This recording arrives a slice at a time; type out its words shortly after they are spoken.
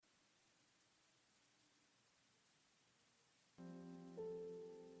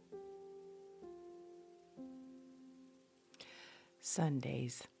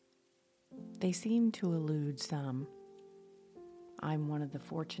Sundays. They seem to elude some. I'm one of the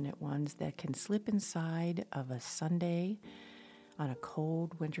fortunate ones that can slip inside of a Sunday on a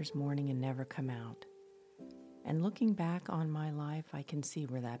cold winter's morning and never come out. And looking back on my life, I can see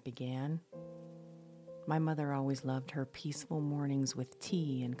where that began. My mother always loved her peaceful mornings with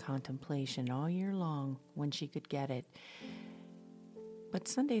tea and contemplation all year long when she could get it. But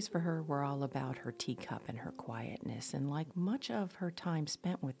Sundays for her were all about her teacup and her quietness, and like much of her time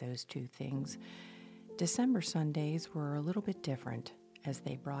spent with those two things, December Sundays were a little bit different as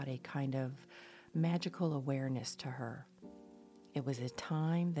they brought a kind of magical awareness to her. It was a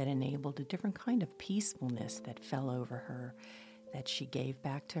time that enabled a different kind of peacefulness that fell over her that she gave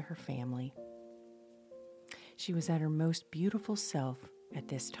back to her family. She was at her most beautiful self at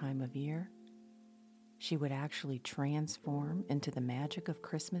this time of year. She would actually transform into the magic of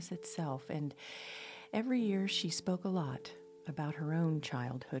Christmas itself, and every year she spoke a lot about her own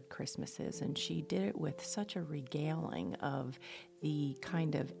childhood Christmases, and she did it with such a regaling of the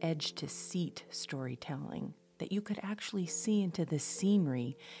kind of edge-to-seat storytelling that you could actually see into the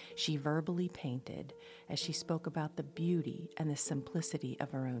scenery she verbally painted as she spoke about the beauty and the simplicity of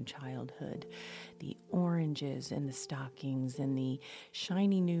her own childhood, the oranges in the stockings and the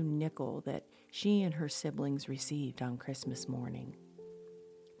shiny new nickel that she and her siblings received on Christmas morning,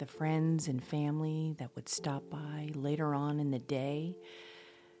 the friends and family that would stop by later on in the day,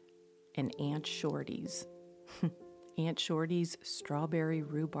 and Aunt Shorty's. Aunt Shorty's strawberry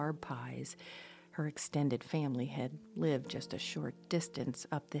rhubarb pies. Her extended family had lived just a short distance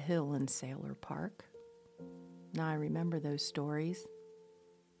up the hill in Sailor Park. Now I remember those stories.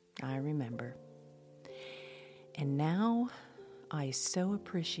 I remember. And now I so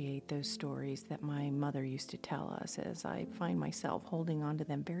appreciate those stories that my mother used to tell us, as I find myself holding on to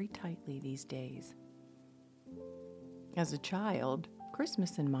them very tightly these days. As a child,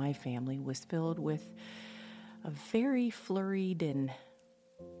 Christmas in my family was filled with a very flurried and,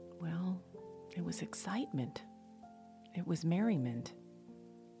 well, it was excitement. It was merriment.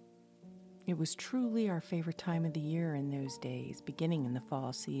 It was truly our favorite time of the year in those days, beginning in the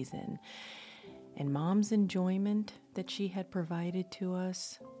fall season. And Mom's enjoyment that she had provided to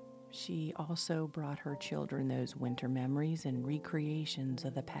us, she also brought her children those winter memories and recreations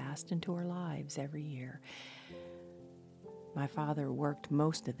of the past into our lives every year. My father worked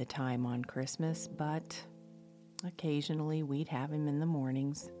most of the time on Christmas, but occasionally we'd have him in the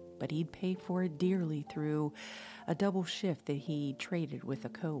mornings. But he'd pay for it dearly through a double shift that he traded with a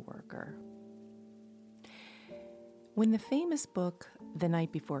coworker. When the famous book, The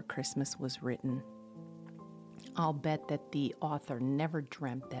Night Before Christmas, was written, I'll bet that the author never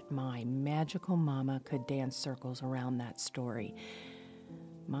dreamt that my magical mama could dance circles around that story.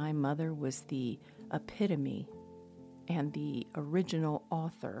 My mother was the epitome and the original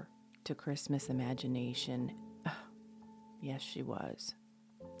author to Christmas imagination. Yes, she was.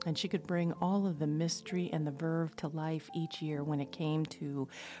 And she could bring all of the mystery and the verve to life each year when it came to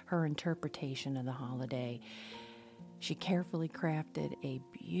her interpretation of the holiday. She carefully crafted a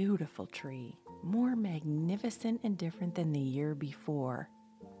beautiful tree, more magnificent and different than the year before.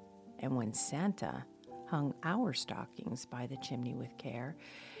 And when Santa hung our stockings by the chimney with care,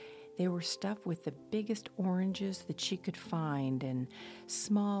 they were stuffed with the biggest oranges that she could find, and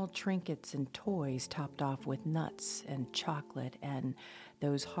small trinkets and toys topped off with nuts and chocolate and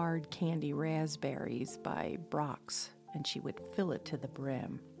those hard candy raspberries by Brock's, and she would fill it to the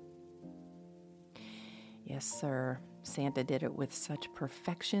brim. Yes, sir, Santa did it with such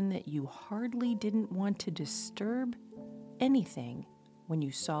perfection that you hardly didn't want to disturb anything when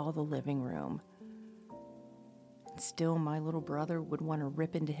you saw the living room. Still, my little brother would want to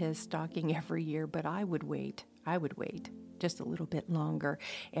rip into his stocking every year, but I would wait just a little bit longer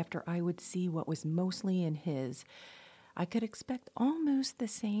after I would see what was mostly in his. I could expect almost the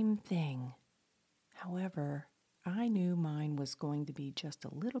same thing. However, I knew mine was going to be just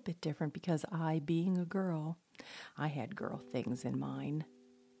a little bit different because I, being a girl, I had girl things in mine.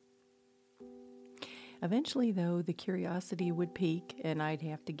 Eventually, though, the curiosity would peak, and I'd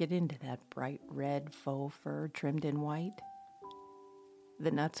have to get into that bright red faux fur trimmed in white.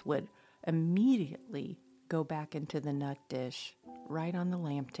 The nuts would immediately go back into the nut dish, right on the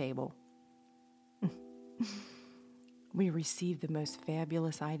lamp table. We received the most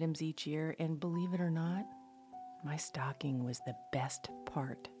fabulous items each year, and believe it or not, my stocking was the best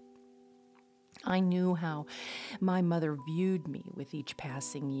part. I knew how my mother viewed me with each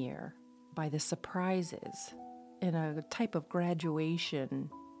passing year, by the surprises in a type of graduation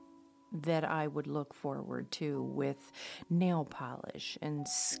that I would look forward to with nail polish and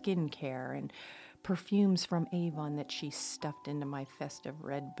skincare and perfumes from Avon that she stuffed into my festive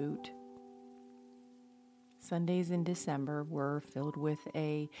red boot. Sundays in December were filled with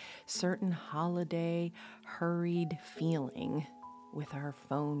a certain holiday, hurried feeling, with our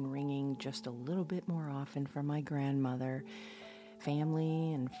phone ringing just a little bit more often from my grandmother,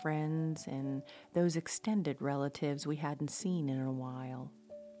 family and friends, and those extended relatives we hadn't seen in a while.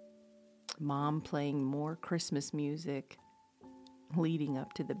 Mom playing more Christmas music leading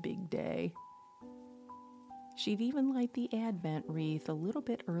up to the big day. She'd even light the Advent wreath a little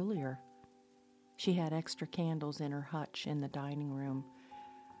bit earlier. She had extra candles in her hutch in the dining room.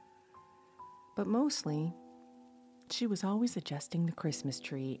 But mostly, she was always adjusting the Christmas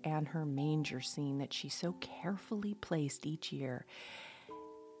tree and her manger scene that she so carefully placed each year.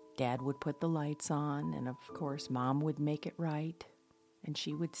 Dad would put the lights on, and of course, Mom would make it right, and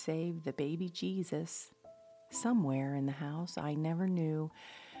she would save the baby Jesus somewhere in the house. I never knew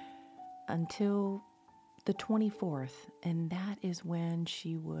until the 24th, and that is when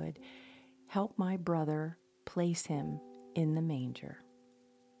she would help my brother place him in the manger.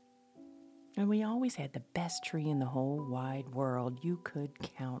 And we always had the best tree in the whole wide world. You could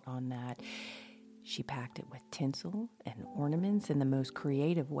count on that. She packed it with tinsel and ornaments in the most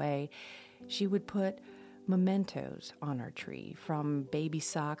creative way. She would put mementos on our tree, from baby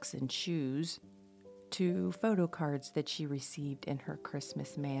socks and shoes to photo cards that she received in her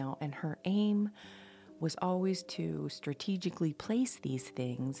Christmas mail. And her aim was always to strategically place these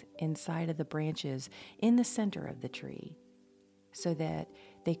things inside of the branches in the center of the tree so that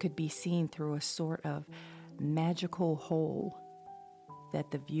they could be seen through a sort of magical hole that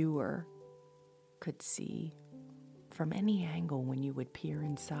the viewer could see from any angle when you would peer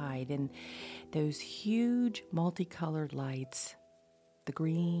inside. And those huge multicolored lights, the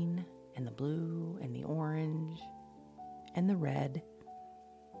green and the blue and the orange and the red.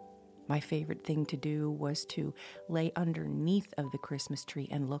 My favorite thing to do was to lay underneath of the Christmas tree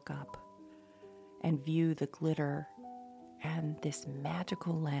and look up and view the glitter and this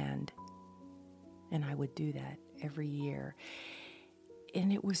magical land. And I would do that every year.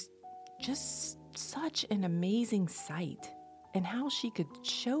 And it was just such an amazing sight, and how she could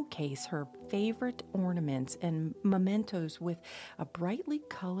showcase her favorite ornaments and mementos with a brightly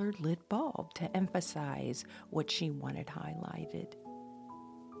colored lit bulb to emphasize what she wanted highlighted.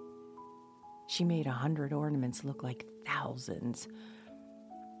 She made 100 ornaments look like thousands.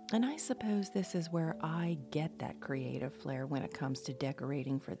 And I suppose this is where I get that creative flair when it comes to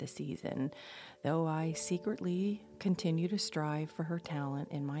decorating for the season, though I secretly continue to strive for her talent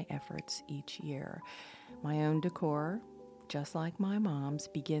in my efforts each year. My own decor, just like my mom's,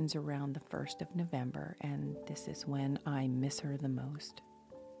 begins around the 1st of November, and this is when I miss her the most.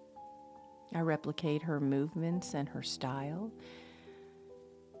 I replicate her movements and her style,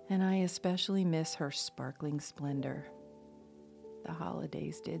 and I especially miss her sparkling splendor. The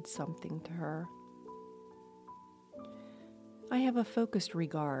holidays did something to her. I have a focused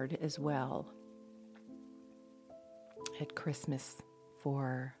regard as well at Christmas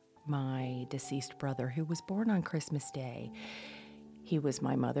for my deceased brother, who was born on Christmas Day. He was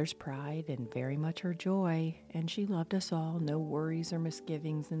my mother's pride and very much her joy, and she loved us all, no worries or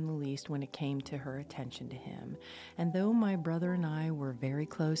misgivings in the least when it came to her attention to him. And though my brother and I were very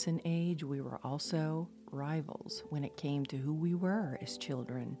close in age, we were also rivals when it came to who we were as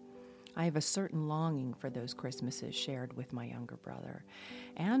children. I have a certain longing for those Christmases shared with my younger brother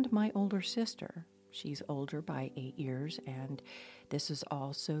and my older sister. She's older by 8 years, and this is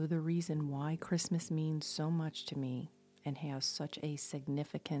also the reason why Christmas means so much to me and has such a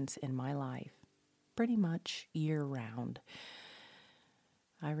significance in my life, pretty much year-round.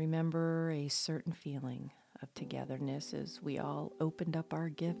 I remember a certain feeling of togetherness as we all opened up our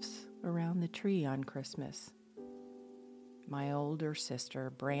gifts around the tree on Christmas. My older sister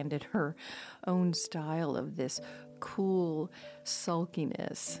branded her own style of this cool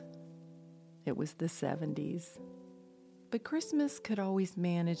sulkiness. It was the 70s. But Christmas could always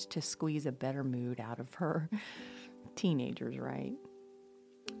manage to squeeze a better mood out of her. Teenagers, right?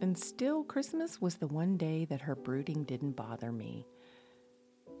 And still, Christmas was the one day that her brooding didn't bother me.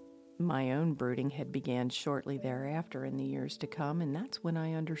 My own brooding had began shortly thereafter in the years to come, and that's when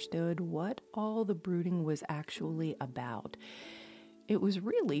I understood what all the brooding was actually about. It was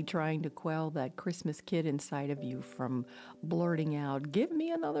really trying to quell that Christmas kid inside of you from blurting out, "Give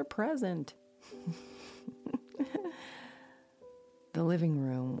me another present." The living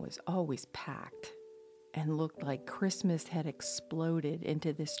room was always packed and looked like Christmas had exploded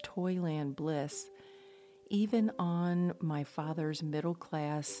into this toyland bliss, even on my father's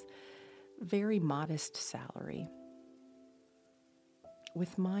middle-class, very modest salary.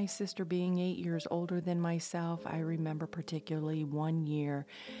 With my sister being 8 years older than myself, I remember particularly one year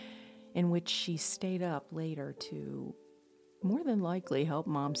in which she stayed up later to more than likely help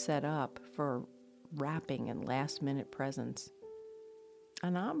Mom set up for wrapping and last-minute presents.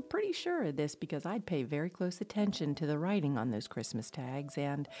 And I'm pretty sure of this because I'd pay very close attention to the writing on those Christmas tags,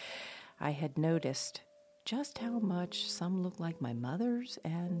 and I had noticed just how much some looked like my mother's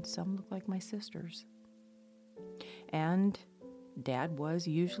and some looked like my sister's. And Dad was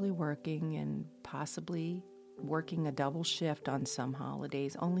usually working and possibly working a double shift on some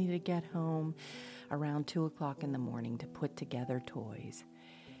holidays, only to get home around 2 o'clock in the morning to put together toys.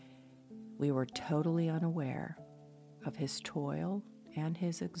 We were totally unaware of his toil and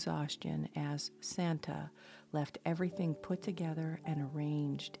his exhaustion as Santa left everything put together and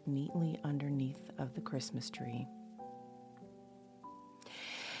arranged neatly underneath of the Christmas tree.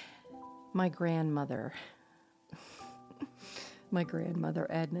 My grandmother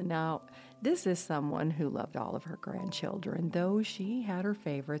Edna. Now, this is someone who loved all of her grandchildren, though she had her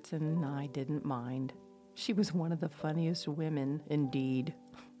favorites and I didn't mind. She was one of the funniest women, indeed,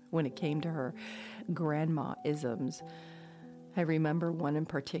 when it came to her grandma-isms. I remember one in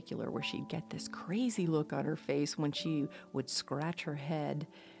particular where she'd get this crazy look on her face when she would scratch her head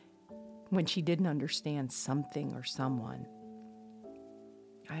when she didn't understand something or someone.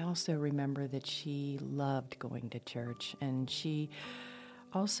 I also remember that she loved going to church, and she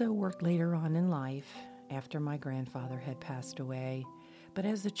also worked later on in life after my grandfather had passed away. But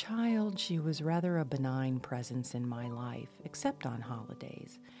as a child, she was rather a benign presence in my life, except on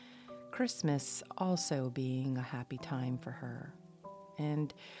holidays. Christmas also being a happy time for her.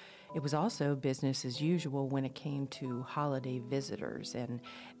 And it was also business as usual when it came to holiday visitors and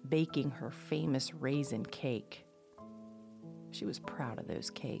baking her famous raisin cake. She was proud of those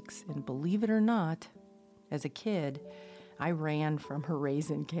cakes, and believe it or not, as a kid, I ran from her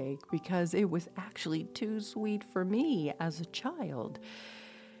raisin cake because it was actually too sweet for me as a child.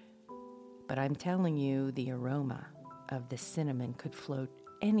 But I'm telling you, the aroma of the cinnamon could float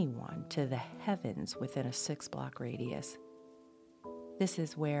anyone to the heavens within a 6-block radius. This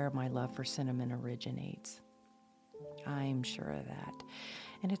is where my love for cinnamon originates. I'm sure of that.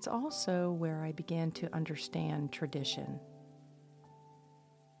 And it's also where I began to understand tradition.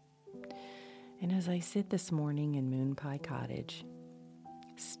 And as I sit this morning in Moon Pie Cottage,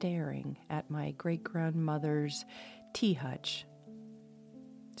 staring at my great-grandmother's tea hutch,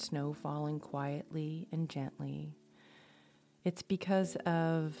 snow falling quietly and gently, it's because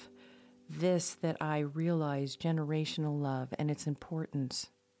of this that I realize generational love and its importance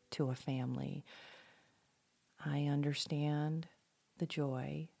to a family. I understand the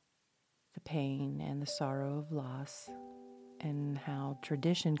joy, the pain, and the sorrow of loss, and how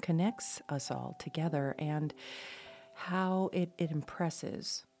tradition connects us all together, and how it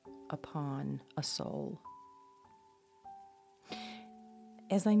impresses upon a soul.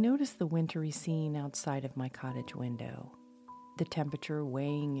 As I notice the wintry scene outside of my cottage window, the temperature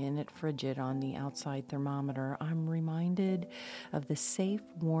weighing in at frigid on the outside thermometer, I'm reminded of the safe,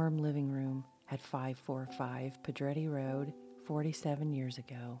 warm living room at 545 Pedretti Road 47 years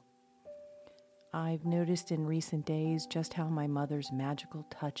ago. I've noticed in recent days just how my mother's magical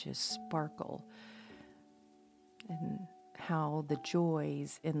touches sparkle, and how the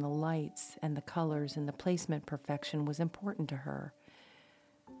joys in the lights and the colors and the placement perfection was important to her.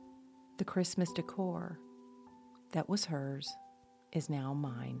 The Christmas decor that was hers is now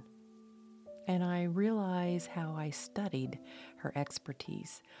mine. And I realize how I studied her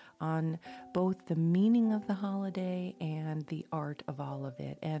expertise on both the meaning of the holiday and the art of all of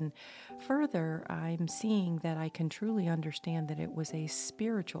it. And further, I'm seeing that I can truly understand that it was a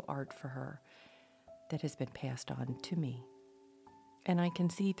spiritual art for her that has been passed on to me. And I can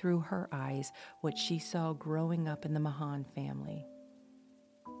see through her eyes what she saw growing up in the Mahan family.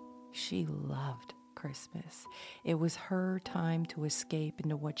 She loved Christmas. It was her time to escape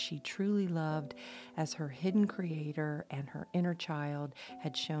into what she truly loved, as her hidden creator and her inner child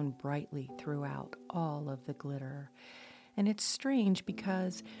had shone brightly throughout all of the glitter. And it's strange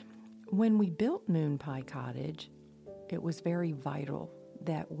because when we built Moon Pie Cottage, it was very vital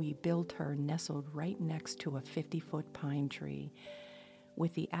that we built her nestled right next to a 50-foot pine tree,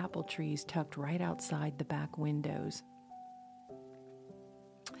 with the apple trees tucked right outside the back windows.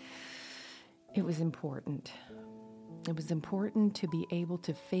 It was important. It was important to be able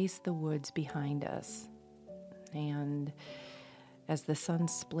to face the woods behind us. And as the sun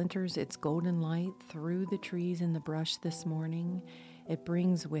splinters its golden light through the trees and the brush this morning, it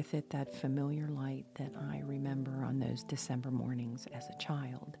brings with it that familiar light that I remember on those December mornings as a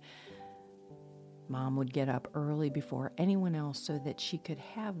child. Mom would get up early before anyone else so that she could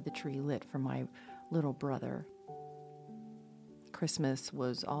have the tree lit for my little brother. Christmas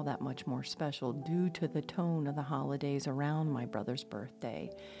was all that much more special due to the tone of the holidays around my brother's birthday.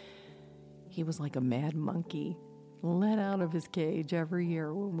 He was like a mad monkey, let out of his cage every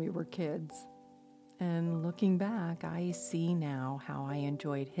year when we were kids. And looking back, I see now how I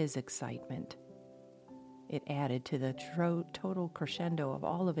enjoyed his excitement. It added to the total crescendo of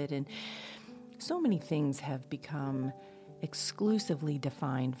all of it, and so many things have become exclusively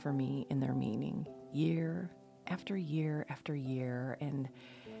defined for me in their meaning, year after year after year, and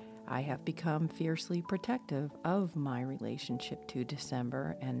I have become fiercely protective of my relationship to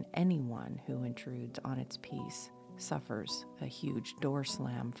December, and anyone who intrudes on its peace suffers a huge door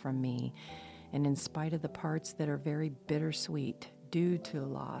slam from me. And in spite of the parts that are very bittersweet due to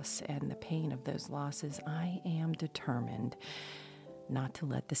loss and the pain of those losses, I am determined not to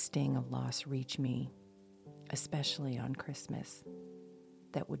let the sting of loss reach me, especially on Christmas.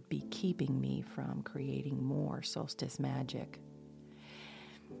 That would be keeping me from creating more solstice magic.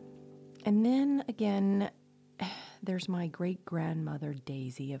 And then again, there's my great-grandmother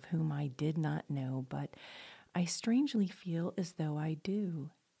Daisy, of whom I did not know, but I strangely feel as though I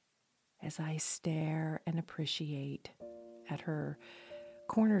do, as I stare and appreciate at her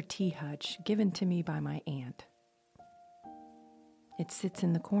corner tea hutch given to me by my aunt. It sits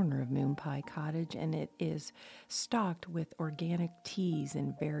in the corner of Moon Pie Cottage, and it is stocked with organic teas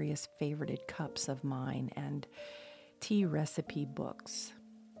in various favorited cups of mine and tea recipe books.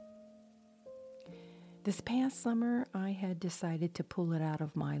 This past summer, I had decided to pull it out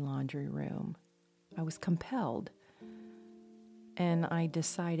of my laundry room. I was compelled, and I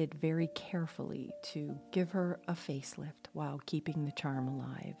decided very carefully to give her a facelift while keeping the charm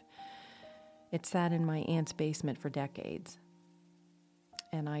alive. It sat in my aunt's basement for decades,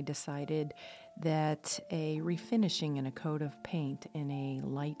 and I decided that a refinishing and a coat of paint in a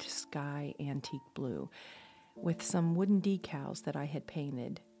light sky antique blue with some wooden decals that I had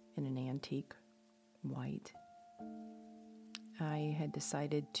painted in an antique white. I had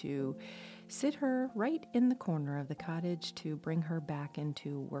decided to sit her right in the corner of the cottage to bring her back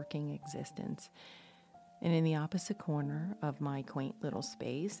into working existence. And in the opposite corner of my quaint little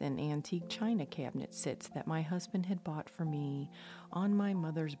space, an antique china cabinet sits that my husband had bought for me on my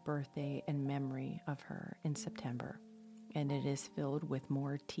mother's birthday in memory of her in September. And it is filled with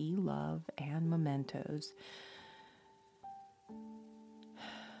more tea, love, and mementos.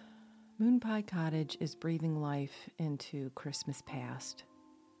 Moon Pie Cottage is breathing life into Christmas past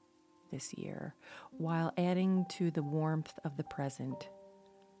this year, while adding to the warmth of the present.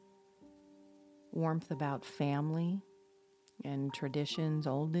 Warmth about family and traditions,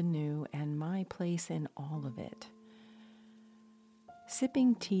 old and new, and my place in all of it.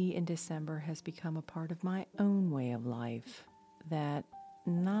 Sipping tea in December has become a part of my own way of life, that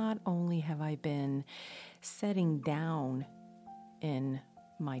not only have I been setting down in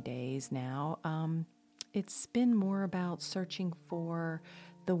my days now, it's been more about searching for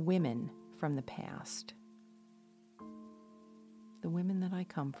the women from the past, the women that I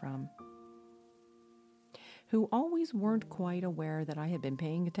come from, who always weren't quite aware that I had been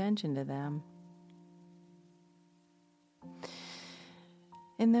paying attention to them.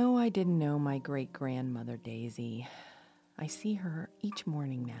 And though I didn't know my great-grandmother Daisy, I see her each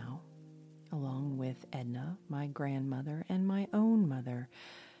morning now, along with Edna, my grandmother, and my own mother,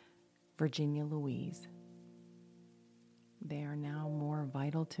 Virginia Louise. They are now more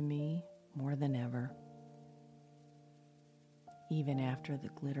vital to me more than ever, even after the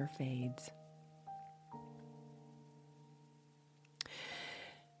glitter fades.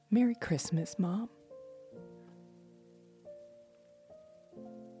 Merry Christmas, Mom.